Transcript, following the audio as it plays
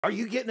Are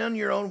you getting on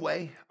your own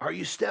way? Are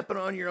you stepping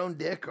on your own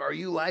dick? Are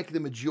you like the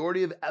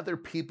majority of other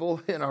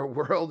people in our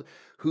world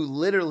who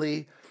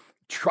literally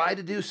try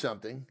to do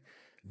something,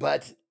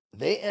 but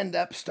they end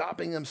up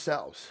stopping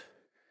themselves?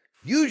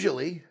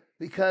 Usually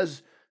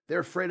because they're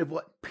afraid of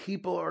what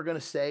people are going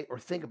to say or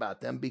think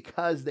about them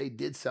because they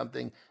did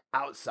something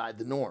outside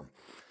the norm.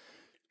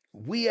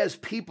 We as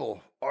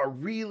people are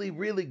really,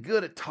 really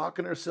good at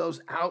talking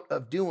ourselves out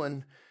of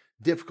doing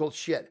difficult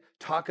shit,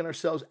 talking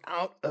ourselves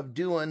out of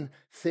doing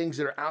things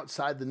that are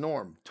outside the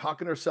norm,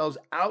 talking ourselves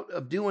out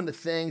of doing the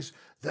things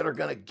that are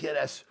going to get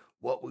us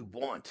what we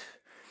want.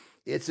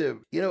 It's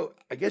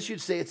I guess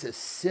you'd say it's a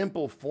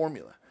simple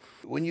formula.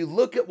 When you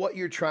look at what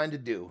you're trying to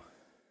do,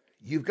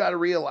 you've got to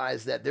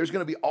realize that there's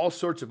going to be all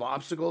sorts of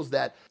obstacles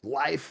that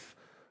life,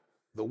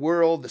 the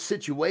world, the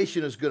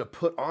situation is going to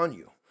put on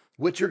you,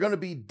 which are going to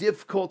be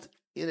difficult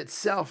in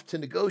itself to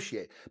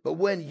negotiate. But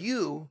when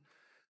you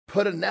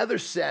put another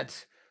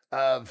set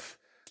of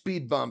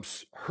speed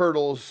bumps,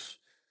 hurdles,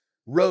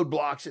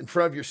 roadblocks in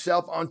front of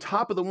yourself on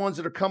top of the ones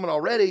that are coming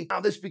already, now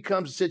this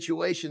becomes a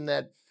situation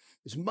that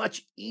is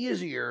much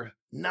easier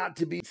not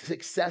to be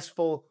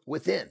successful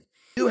within.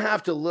 You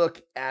have to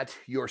look at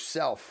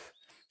yourself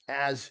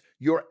as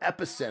your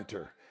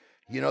epicenter,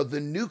 the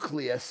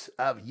nucleus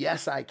of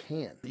yes, I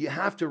can. You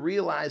have to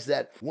realize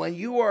that when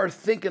you are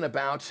thinking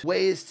about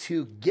ways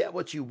to get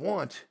what you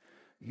want,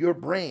 your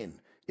brain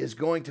is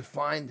going to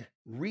find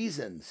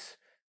reasons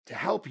to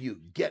help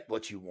you get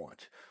what you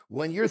want.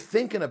 When you're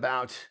thinking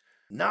about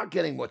not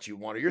getting what you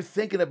want, or you're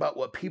thinking about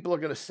what people are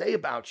going to say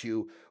about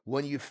you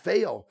when you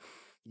fail,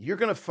 you're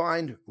going to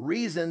find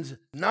reasons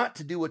not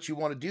to do what you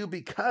want to do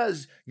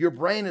because your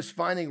brain is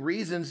finding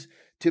reasons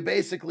to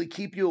basically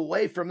keep you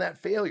away from that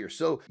failure.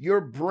 So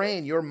your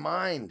brain, your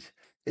mind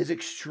is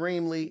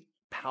extremely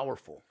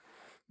powerful.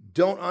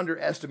 Don't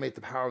underestimate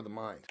the power of the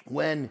mind.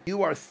 When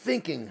you are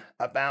thinking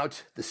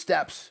about the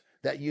steps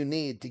that you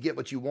need to get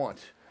what you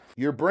want,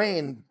 your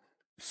brain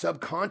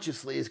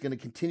subconsciously is going to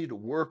continue to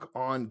work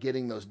on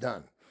getting those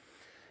done.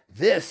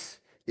 This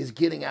is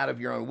getting out of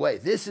your own way.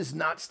 This is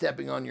not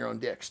stepping on your own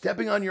dick.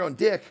 Stepping on your own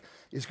dick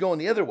is going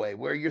the other way,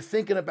 where you're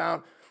thinking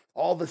about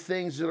all the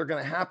things that are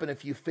going to happen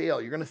if you fail.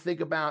 You're going to think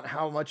about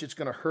how much it's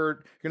going to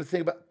hurt. You're going to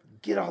think about,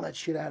 get all that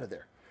shit out of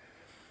there.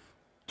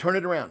 Turn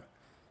it around.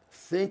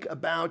 Think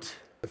about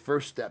the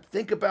first step.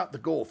 Think about the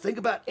goal. Think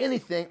about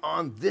anything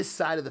on this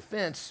side of the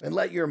fence and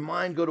let your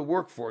mind go to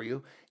work for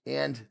you.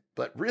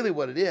 But really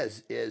what it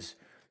is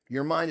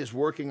your mind is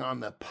working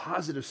on the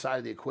positive side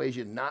of the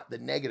equation, not the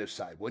negative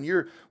side. When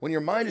your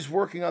mind is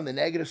working on the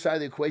negative side of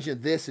the equation,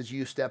 this is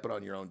you stepping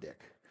on your own dick.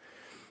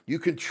 You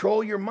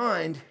control your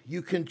mind,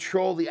 you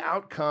control the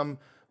outcome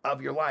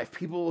of your life.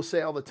 People will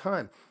say all the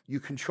time, you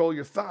control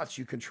your thoughts,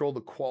 you control the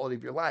quality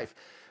of your life.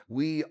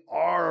 We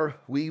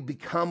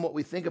become what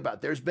we think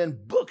about. There's been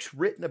books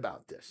written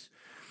about this.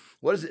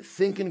 What is it?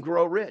 Think and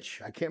Grow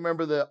Rich. I can't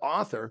remember the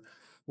author.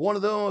 One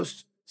of the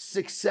most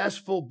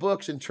successful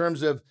books in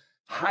terms of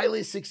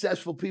highly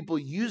successful people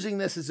using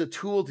this as a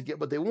tool to get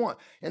what they want.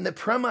 And the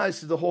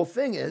premise of the whole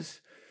thing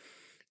is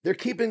they're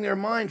keeping their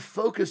mind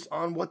focused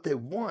on what they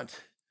want.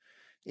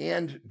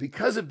 And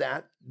because of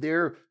that,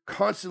 they're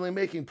constantly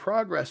making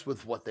progress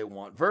with what they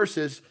want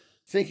versus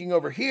thinking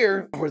over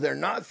here where they're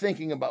not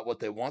thinking about what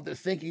they want. They're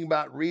thinking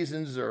about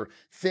reasons or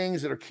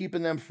things that are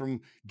keeping them from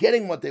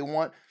getting what they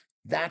want.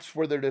 That's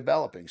where they're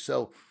developing.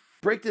 So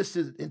break this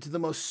into the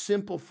most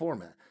simple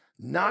format.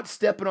 Not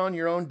stepping on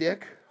your own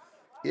dick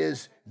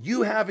is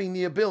you having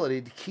the ability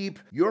to keep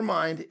your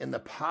mind in the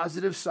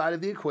positive side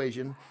of the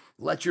equation,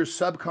 let your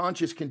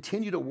subconscious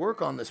continue to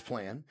work on this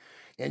plan,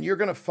 and you're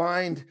going to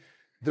find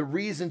the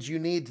reasons you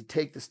need to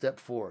take the step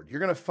forward.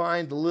 You're going to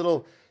find the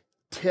little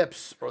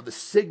tips or the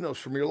signals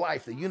from your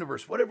life, the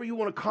universe, whatever you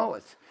want to call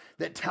it,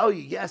 that tell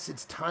you, yes,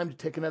 it's time to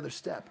take another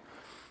step.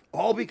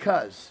 All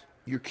because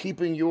you're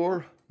keeping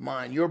your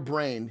mind, your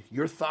brain,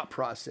 your thought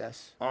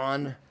process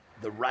on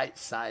the right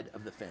side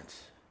of the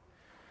fence.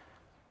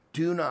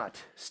 Do not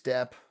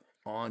step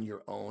on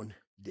your own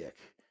dick.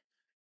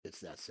 It's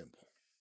that simple.